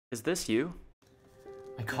Is this you?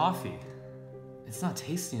 My coffee. It's not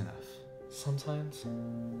tasty enough. Sometimes,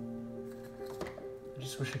 I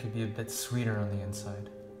just wish it could be a bit sweeter on the inside.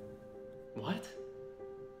 What?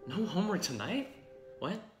 No homework tonight?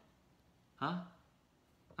 What? Huh?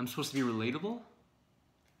 I'm supposed to be relatable?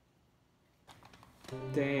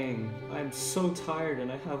 Dang, I'm so tired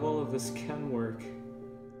and I have all of this chem work.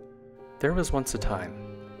 There was once a time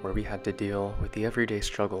where we had to deal with the everyday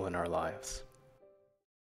struggle in our lives.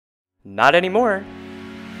 Not anymore!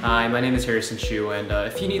 Hi, my name is Harrison Chu, and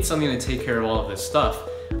if you need something to take care of all of this stuff,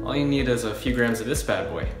 all you need is a few grams of this bad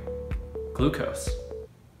boy. Glucose.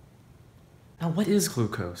 Now, what is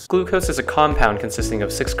glucose? Glucose is a compound consisting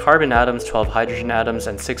of 6 carbon atoms, 12 hydrogen atoms,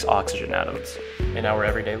 and 6 oxygen atoms. In our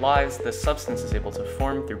everyday lives, this substance is able to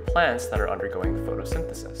form through plants that are undergoing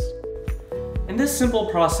photosynthesis. In this simple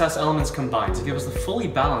process, elements combine to give us the fully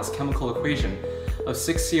balanced chemical equation of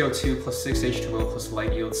 6CO2 plus 6H2O plus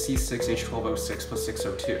light yields C6H12O6 plus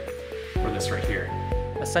 6O2, or this right here.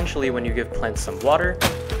 Essentially, when you give plants some water,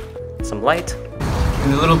 some light,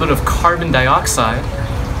 And a little bit of carbon dioxide,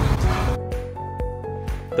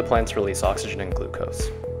 the plants release oxygen and glucose.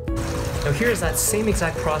 now here's that same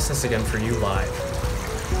exact process again for you live.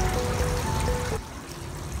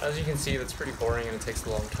 As you can see, that's pretty boring and it takes a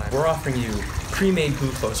long time. We're offering you pre-made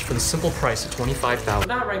glucose for the simple price of $25,000.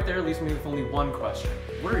 That right there leaves me with only one question.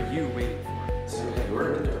 What are you waiting for? So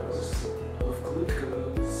your dose of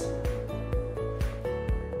glucose.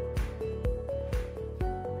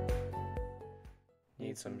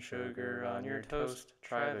 Need some sugar on your toast,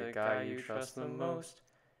 try the guy you trust the most.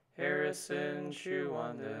 Harrison Chu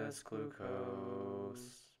on this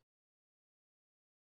glucose.